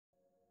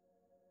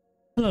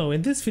Hello,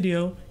 in this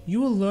video, you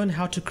will learn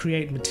how to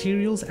create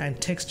materials and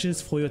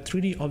textures for your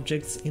 3D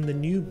objects in the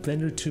new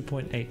Blender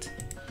 2.8.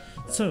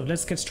 So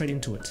let's get straight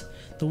into it.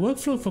 The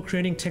workflow for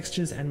creating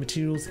textures and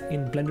materials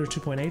in Blender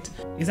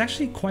 2.8 is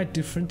actually quite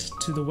different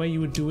to the way you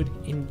would do it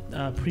in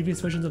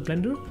previous versions of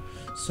Blender.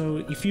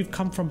 So if you've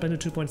come from Blender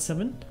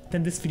 2.7,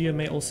 then this video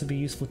may also be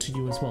useful to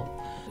you as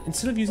well.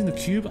 Instead of using the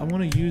cube, I'm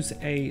going to use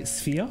a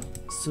sphere.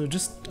 So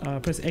just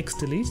press X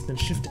delete, then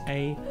Shift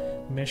A,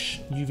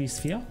 mesh UV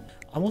sphere.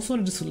 I'm also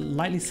going to just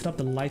lightly set up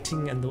the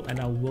lighting and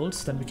our world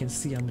so that we can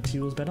see our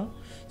materials better.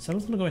 So I'm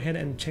just going to go ahead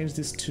and change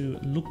this to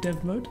look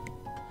dev mode,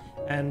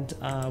 and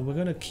we're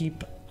going to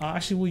keep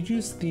actually we'll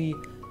use the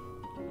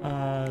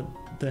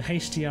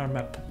HDR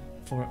map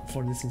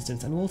for this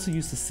instance, and we'll also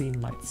use the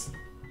scene lights.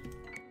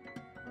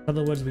 In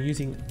other words, we're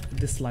using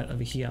this light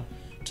over here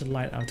to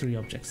light our 3D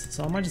objects.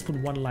 So I might just put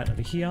one light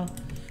over here,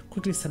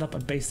 quickly set up a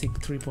basic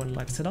 3-point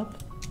light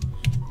setup.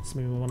 So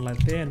maybe one light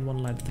there and one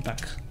light at the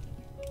back.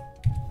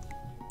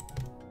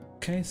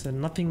 Okay, so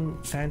nothing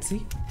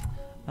fancy.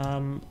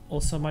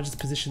 Also, I might just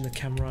position the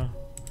camera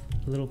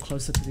a little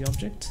closer to the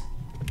object.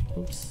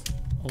 Oops,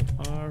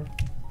 Alt R.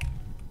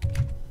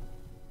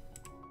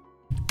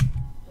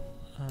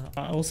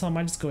 Also, I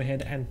might just go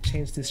ahead and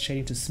change this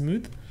shading to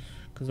smooth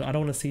because I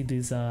don't want to see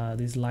these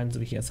lines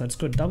over here. So let's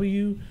go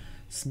W,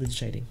 smooth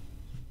shading.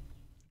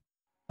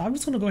 I'm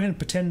just going to go ahead and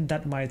pretend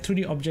that my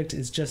 3D object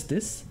is just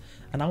this,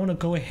 and I want to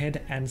go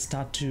ahead and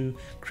start to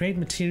create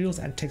materials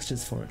and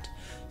textures for it.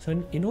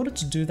 So in order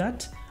to do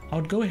that, I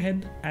would go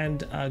ahead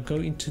and go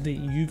into the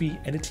UV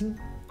editing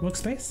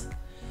workspace.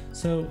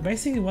 So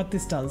basically what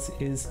this does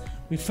is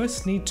we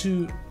first need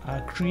to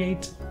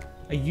create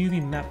a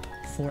UV map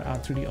for our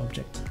 3D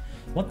object.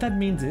 What that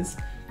means is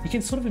you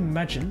can sort of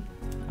imagine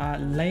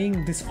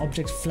laying this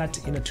object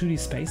flat in a 2D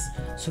space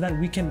so that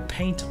we can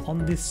paint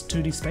on this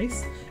 2D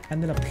space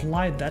and then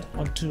apply that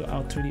onto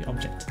our 3D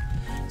object.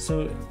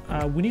 So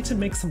we need to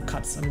make some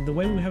cuts. I mean, the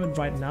way we have it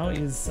right now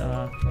is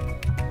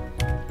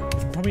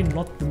probably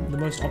not the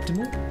most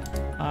optimal.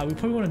 We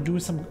probably want to do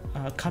some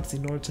cuts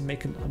in order to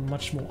make it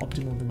much more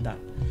optimal than that.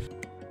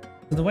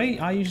 So the way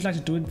I usually like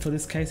to do it for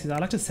this case is I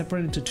like to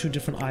separate it into two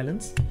different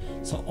islands.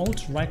 So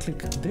Alt right click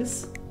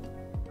this,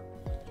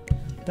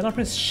 then I'll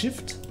press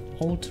Shift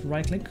Alt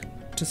right click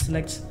to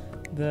select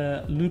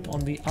the loop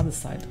on the other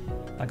side,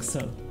 like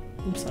so.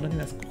 Oops, I don't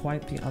think that's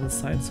quite the other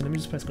side, so let me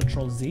just press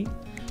Ctrl Z,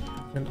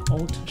 then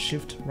Alt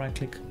Shift right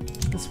click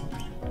this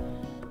one.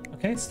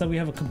 Okay, so that we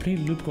have a complete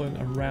loop going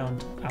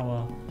around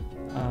our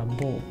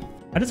ball.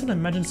 I just want to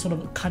imagine sort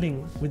of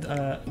cutting with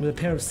a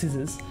pair of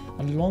scissors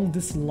along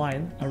this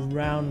line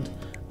around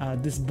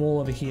this ball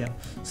over here,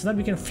 so that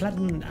we can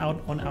flatten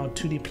out on our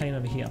 2D plane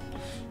over here.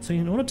 So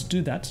in order to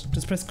do that,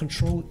 just press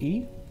Ctrl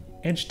E,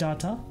 Edge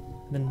Data,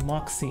 and then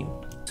Mark Scene.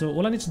 So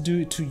all I need to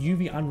do to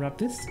UV unwrap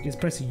this is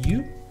press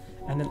U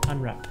and then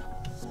unwrap.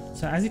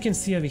 So as you can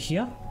see over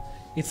here,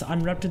 it's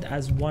unwrapped it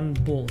as one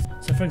ball.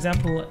 So for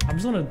example, I'm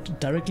just going to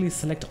directly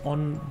select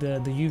on the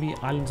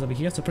UV islands over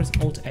here. So press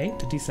Alt A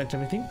to deselect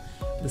everything.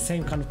 The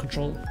same kind of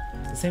control,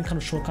 the same kind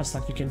of shortcuts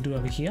like you can do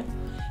over here.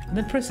 And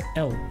then press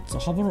L. So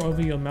hover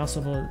over your mouse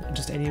over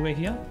just anywhere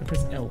here and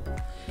press L.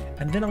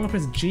 And then I'm going to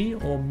press G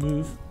or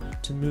move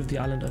to move the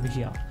island over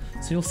here.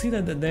 So you'll see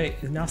that they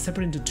are now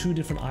separated into two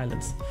different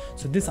islands.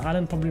 So this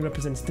island probably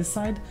represents this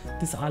side,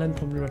 this island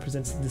probably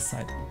represents this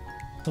side.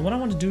 So what I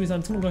want to do is I'm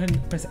just going to go ahead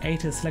and press A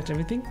to select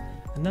everything,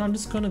 and then I'm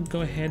just going to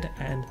go ahead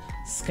and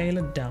scale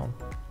it down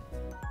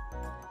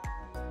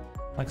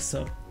like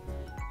so,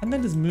 and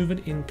then just move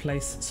it in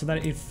place so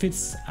that it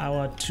fits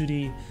our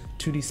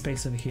 2D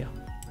space over here.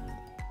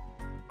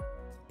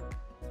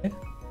 Okay.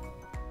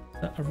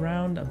 So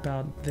around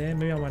about there,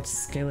 maybe I want to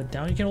scale it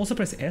down. You can also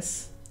press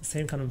S, the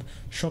same kind of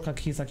shortcut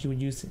keys like you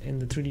would use in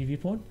the 3D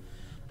viewport.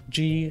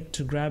 G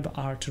to grab,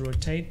 R to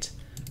rotate,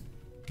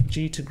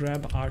 G to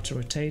grab, R to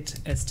rotate,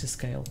 S to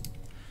scale.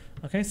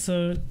 Okay,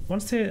 so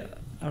once they're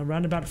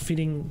around about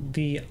fitting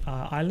the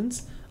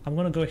islands, I'm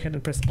going to go ahead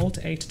and press Alt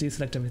A to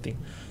deselect everything.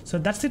 So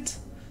that's it.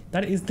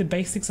 That is the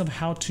basics of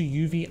how to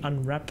UV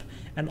unwrap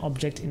an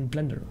object in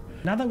Blender.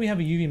 Now that we have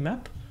a UV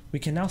map, we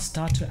can now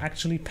start to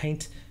actually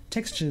paint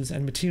textures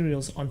and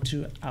materials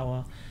onto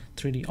our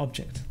 3D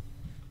object.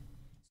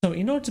 So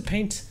in order to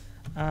paint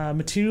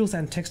materials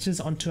and textures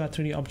onto our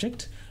 3D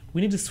object,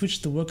 we need to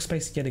switch the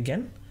workspace yet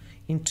again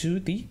into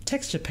the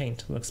texture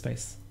paint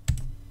workspace.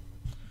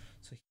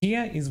 So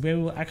here is where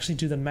we'll actually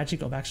do the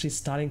magic of actually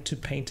starting to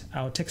paint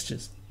our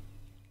textures.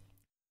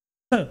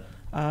 So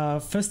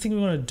first thing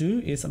we want to do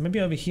is maybe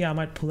over here I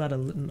might pull out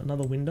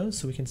another window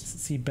so we can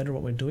see better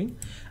what we're doing.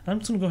 And I'm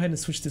just going to go ahead and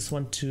switch this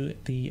one to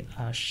the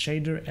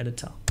shader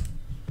editor.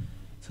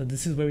 So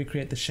this is where we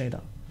create the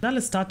shader. Now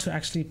let's start to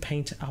actually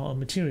paint our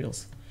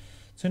materials.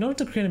 So in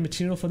order to create a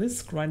material for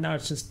this, right now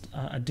it's just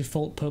a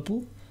default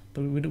purple,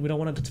 but we don't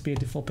want it to be a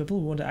default purple.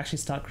 We want to actually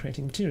start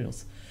creating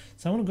materials.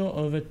 So I want to go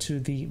over to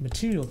the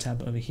material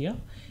tab over here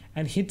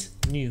and hit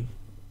new.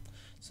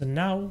 So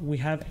now we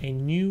have a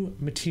new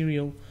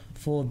material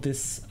for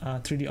this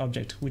 3D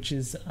object, which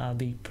is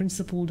the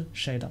principled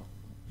shader.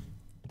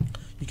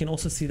 you can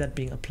also see that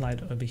being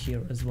applied over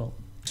here as well.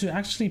 To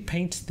actually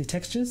paint the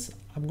textures,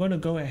 I'm going to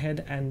go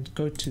ahead and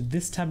go to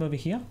this tab over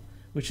here,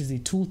 which is the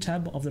tool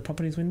tab of the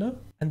properties window.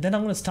 And then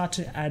I'm going to start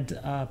to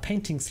add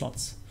painting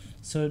slots.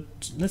 So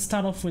let's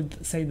start off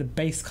with, say, the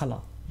base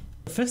color.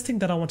 The first thing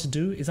that I want to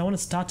do is I want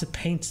to start to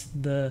paint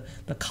the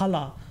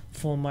color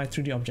for my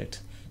 3D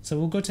object. So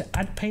we'll go to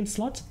add paint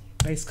slot,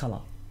 base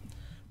color.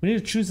 We need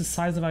to choose the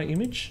size of our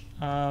image.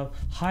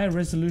 Higher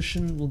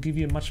resolution will give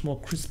you much more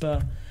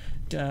crisper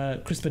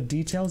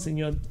details in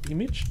your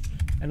image,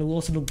 and it will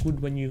also look good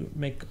when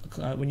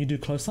you do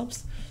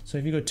close-ups. So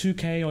if you go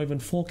 2K or even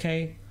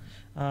 4K,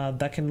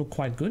 that can look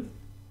quite good.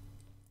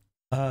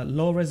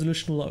 Lower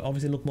resolution will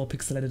obviously look more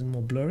pixelated and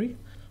more blurry.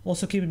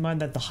 Also keep in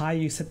mind that the higher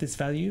you set this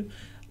value,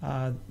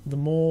 the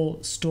more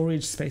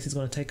storage space it's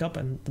going to take up,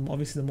 and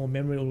obviously the more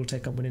memory it will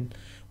take up when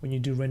you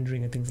do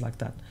rendering and things like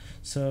that.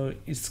 So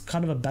it's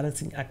kind of a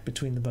balancing act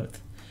between the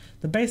both.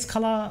 The base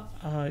color,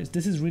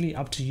 this is really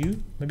up to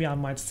you. Maybe I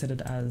might set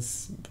it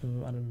as,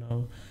 I don't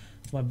know,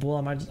 for my ball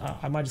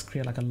I might just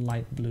create like a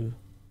light blue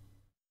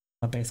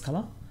base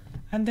color,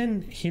 and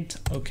then hit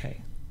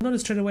OK.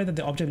 Notice straight away that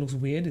the object looks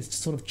weird. It's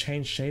sort of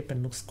changed shape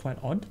and looks quite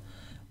odd.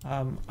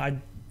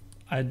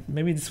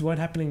 Maybe this won't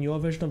happen in your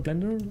version of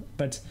Blender,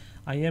 but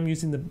I am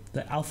using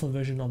the alpha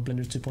version of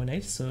Blender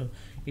 2.8, so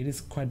it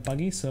is quite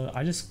buggy. So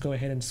I just go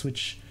ahead and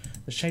switch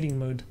the shading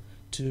mode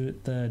to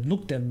the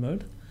look dev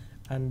mode,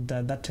 and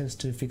that tends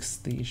to fix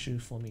the issue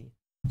for me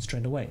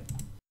straight away.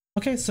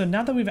 Okay, so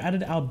now that we've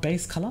added our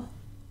base color,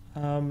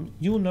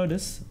 you will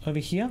notice over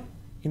here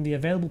in the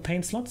available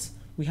paint slots,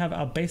 we have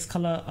our base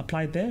color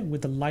applied there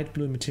with the light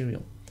blue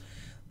material.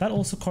 That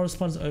also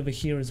corresponds over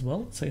here as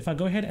well. So if I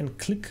go ahead and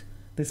click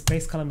this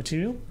base color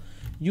material,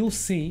 you'll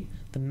see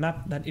the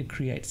map that it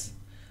creates.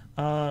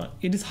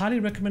 It is highly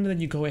recommended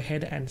that you go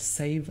ahead and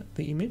save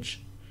the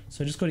image.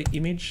 So just go to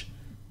image,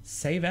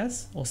 save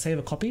as, or save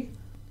a copy,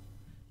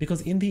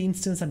 because in the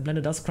instance that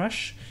Blender does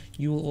crash,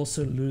 you will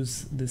also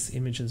lose this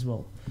image as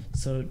well.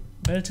 So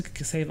better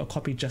to save a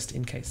copy just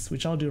in case,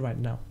 which I'll do right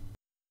now.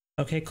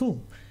 Okay,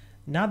 cool.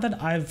 Now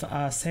that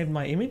I've saved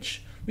my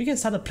image, we can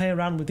start to play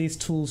around with these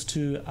tools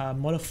to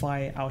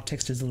modify our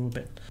textures a little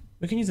bit.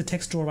 We can use the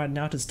text drawer right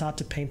now to start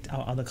to paint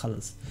our other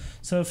colors.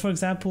 So for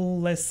example,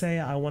 let's say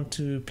I want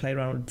to play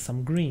around with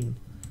some green.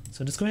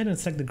 So just go ahead and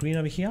select the green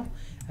over here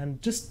and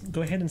just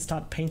go ahead and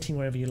start painting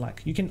wherever you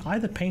like. You can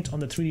either paint on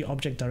the 3D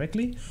object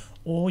directly,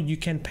 or you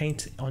can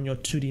paint on your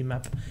 2D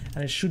map,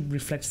 and it should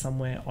reflect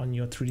somewhere on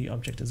your 3D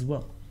object as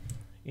well.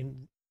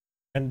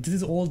 And this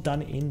is all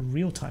done in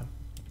real time.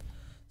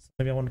 So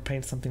maybe I want to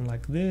paint something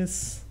like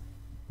this.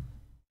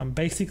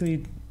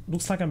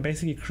 Looks like I'm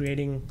basically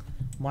creating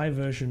my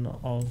version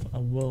of a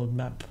world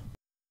map.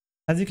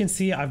 As you can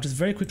see, I've just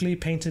very quickly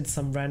painted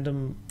some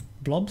random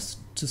blobs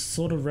to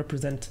sort of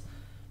represent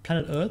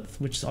planet Earth,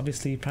 which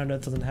obviously planet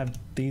Earth doesn't have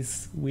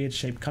these weird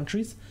shaped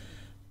countries.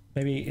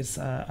 Maybe it's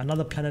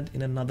another planet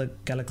in another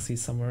galaxy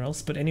somewhere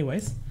else. But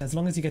anyways, as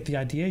long as you get the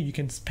idea, you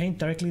can paint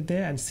directly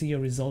there and see your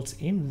results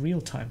in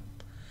real time.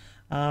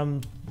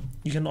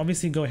 You can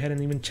obviously go ahead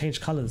and even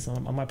change colors. I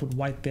might put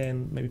white there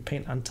and maybe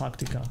paint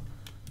Antarctica.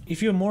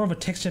 If you're more of a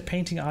texture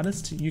painting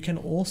artist, you can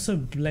also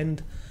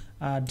blend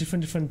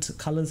different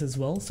colors as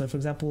well. So for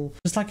example,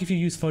 just like if you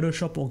use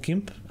Photoshop or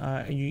GIMP,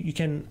 you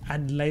can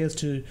add layers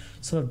to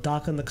sort of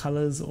darken the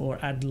colors or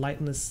add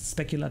lightness,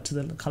 specular to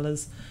the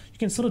colors. You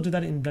can sort of do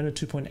that in Blender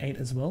 2.8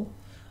 as well.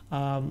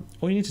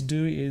 All you need to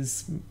do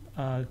is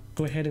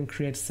go ahead and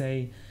create,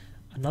 say,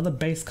 another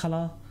base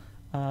color.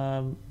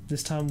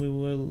 This time we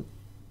will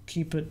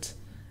keep it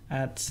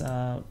at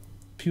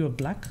pure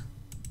black.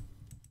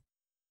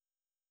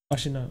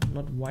 Actually, no,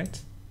 not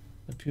white,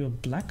 but pure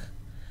black.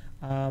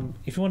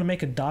 If you want to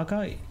make it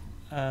darker,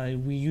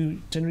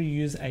 we generally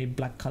use a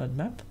black colored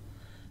map,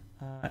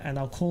 and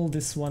I'll call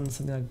this one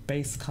something like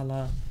base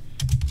color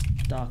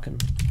darken.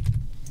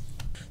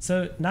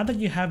 So now that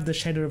you have the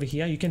shader over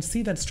here, you can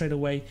see that straight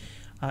away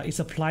it's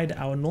applied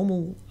our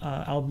normal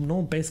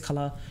base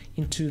color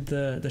into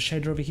the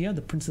shader over here,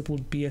 the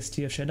principled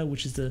BSDF shader,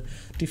 which is the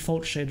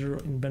default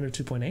shader in Blender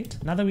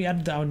 2.8. Now that we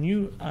added our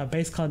new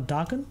base color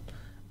darken,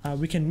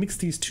 we can mix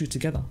these two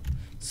together.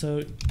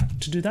 So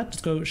to do that,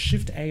 just go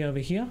Shift A over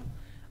here,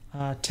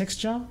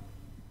 texture,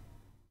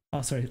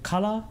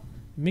 color,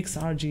 mix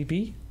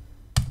RGB,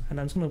 and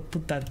I'm just going to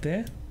put that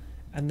there,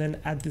 and then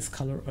add this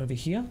color over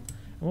here.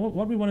 And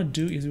what we want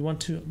to do is we want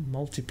to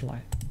multiply.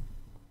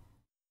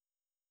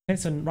 Okay,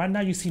 so right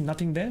now you see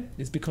nothing there.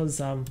 It's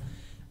because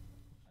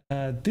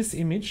this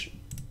image,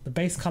 the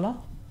base color,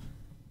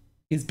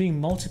 is being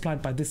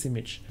multiplied by this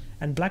image,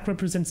 and black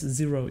represents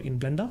 0 in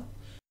Blender.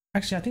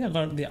 Actually, I think I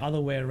got it the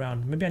other way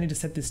around. Maybe I need to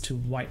set this to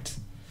white.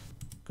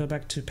 Go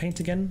back to paint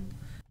again.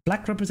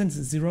 Black represents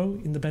 0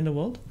 in the Blender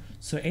world.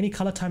 So any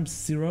color times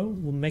 0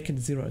 will make it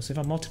 0. So if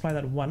I multiply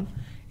that 1,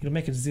 it'll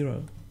make it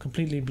 0,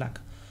 completely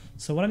black.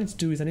 So what I need to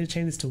do is I need to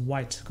change this to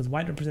white, because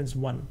white represents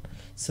 1.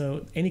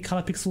 So any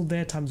color pixel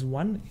there times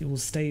 1, it will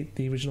stay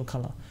the original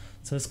color.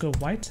 So let's go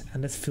white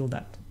and let's fill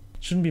that.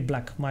 Shouldn't be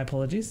black, my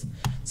apologies.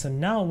 So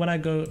now when I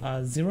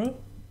go 0,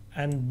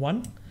 and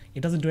 1, it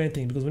doesn't do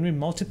anything, because when we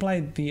multiply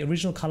the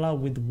original color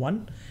with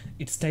 1,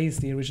 it stays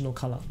the original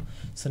color.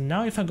 So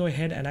now if I go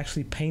ahead and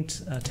actually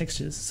paint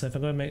textures, so if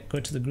I go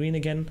to the green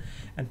again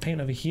and paint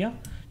over here,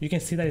 you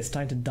can see that it's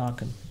starting to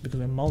darken because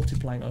we're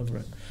multiplying over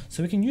it.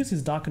 So we can use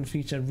this darken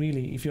feature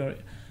really. If you're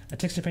a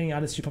texture painting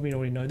artist, you probably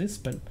already know this,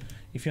 but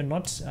if you're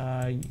not,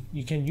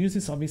 you can use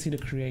this obviously to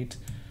create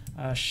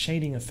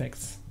shading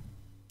effects.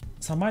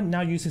 So I might now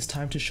use this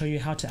time to show you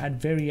how to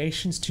add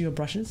variations to your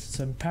brushes.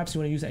 So perhaps you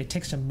want to use a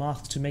texture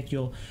mask to make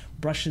your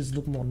brushes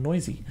look more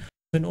noisy.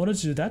 So in order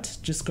to do that,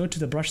 just go to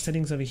the brush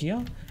settings over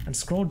here and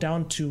scroll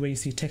down to where you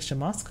see texture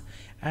mask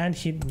and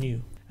hit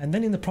new. And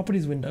then in the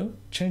properties window,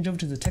 change over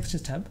to the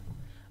textures tab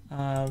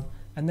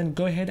and then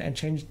go ahead and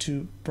change it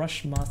to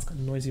brush mask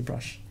noisy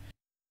brush.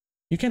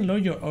 You can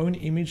load your own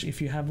image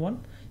if you have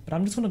one, but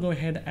I'm just going to go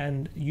ahead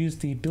and use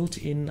the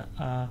built-in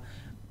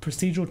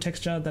procedural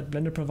texture that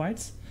Blender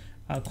provides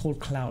called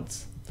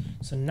clouds.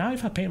 So now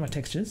if I paint my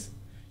textures,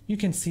 you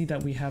can see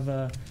that we have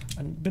a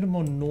bit of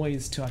more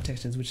noise to our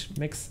textures, which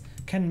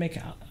can make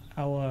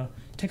our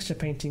texture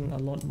painting a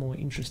lot more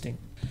interesting.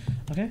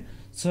 Okay,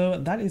 so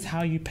that is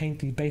how you paint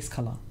the base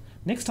color.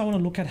 Next, I want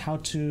to look at how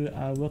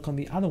to work on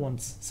the other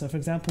ones. So for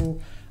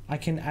example, I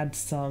can add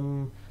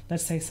some,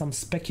 let's say, some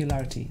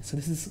specularity. So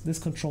this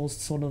controls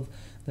sort of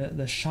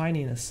the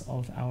shininess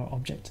of our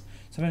object.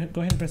 So if I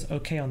go ahead and press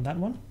OK on that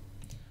one,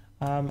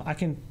 I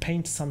can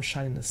paint some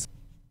shininess.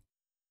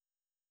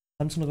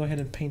 I'm just going to go ahead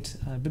and paint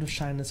a bit of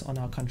shininess on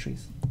our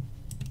countries.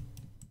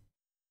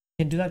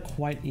 You can do that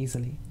quite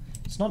easily.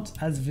 It's not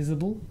as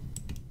visible,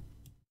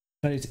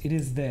 but it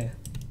is there.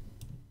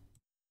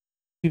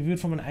 If you view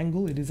it from an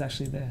angle, it is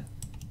actually there.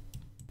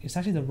 It's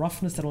actually the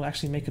roughness that will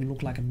actually make it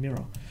look like a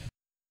mirror.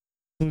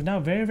 So we've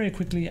now very, very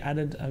quickly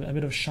added a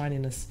bit of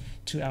shininess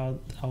to our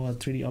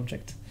 3D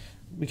object.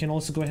 We can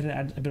also go ahead and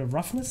add a bit of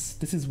roughness.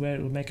 This is where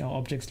it will make our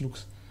objects look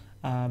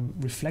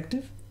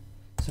reflective.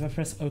 So if I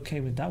press OK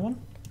with that one,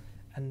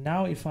 and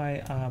now if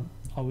I,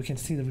 we can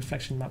see the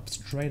reflection map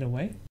straight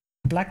away.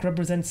 Black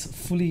represents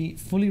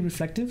fully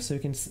reflective, so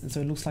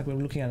it looks like we're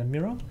looking at a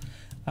mirror.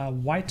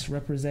 White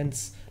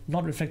represents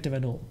not reflective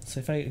at all. So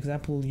if I,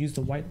 example, use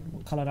the white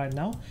color right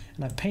now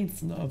and I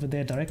paint over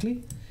there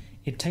directly,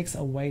 it takes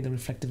away the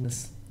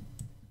reflectiveness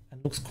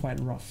and looks quite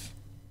rough.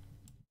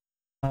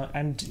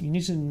 And you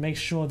need to make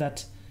sure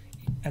that,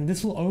 and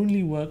this will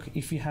only work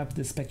if you have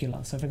the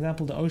specular. So for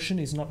example, the ocean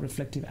is not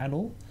reflective at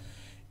all.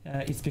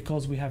 It's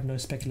because we have no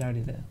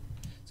specularity there.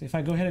 So if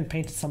I go ahead and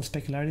paint some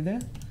specularity there,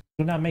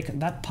 we'll now make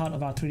that part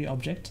of our 3D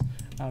object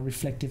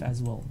reflective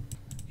as well.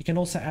 You can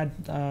also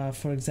add,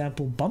 for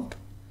example, bump.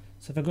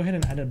 So if I go ahead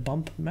and add a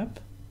bump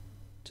map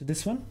to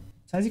this one.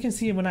 So as you can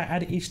see, when I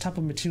add each type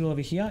of material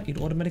over here, it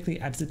automatically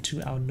adds it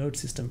to our node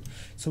system.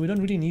 So we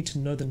don't really need to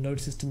know the node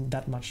system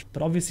that much,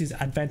 but obviously it's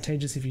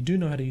advantageous if you do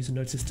know how to use a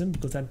node system,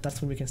 because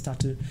that's when we can start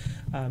to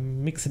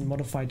mix and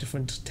modify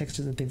different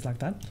textures and things like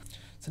that.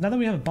 So now that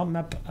we have a bump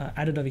map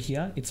added over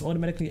here, it's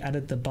automatically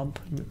added the bump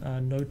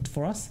node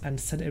for us and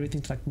set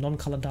everything to like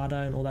non-color data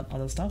and all that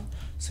other stuff.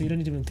 So you don't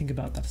need to even think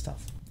about that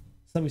stuff.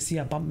 So we see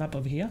our bump map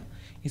over here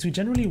is we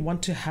generally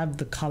want to have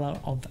the color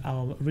of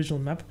our original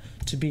map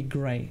to be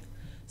gray.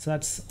 So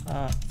that's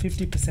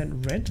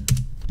 50% red,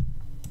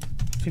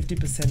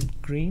 50%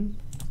 green,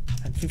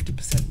 and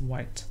 50%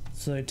 white.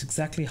 So it's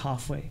exactly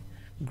halfway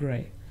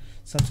gray.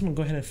 So I'm just going to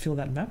go ahead and fill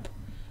that map.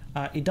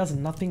 It does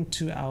nothing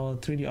to our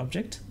 3D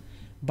object,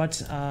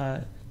 but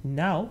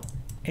now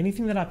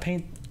anything that I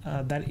paint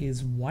that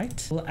is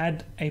white will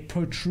add a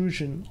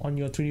protrusion on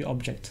your 3D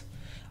object.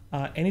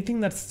 Anything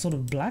that's sort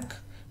of black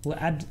will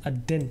add a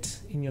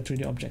dent in your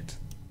 3D object.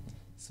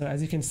 So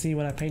as you can see,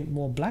 when I paint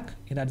more black,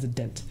 it adds a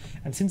dent.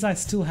 And since I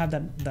still have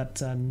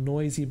that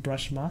noisy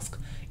brush mask,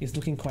 it's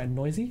looking quite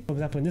noisy. For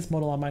example, in this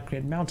model, I might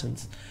create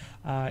mountains.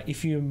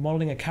 If you're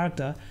modeling a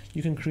character,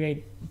 you can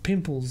create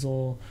pimples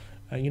or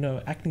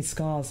acne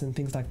scars and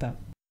things like that.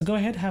 So go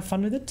ahead, have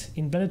fun with it.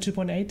 In Blender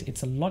 2.8,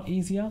 it's a lot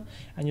easier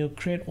and you'll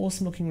create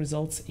awesome looking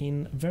results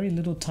in very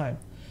little time.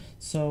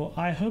 So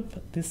I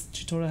hope this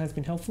tutorial has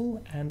been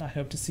helpful and I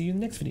hope to see you in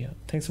the next video.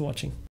 Thanks for watching.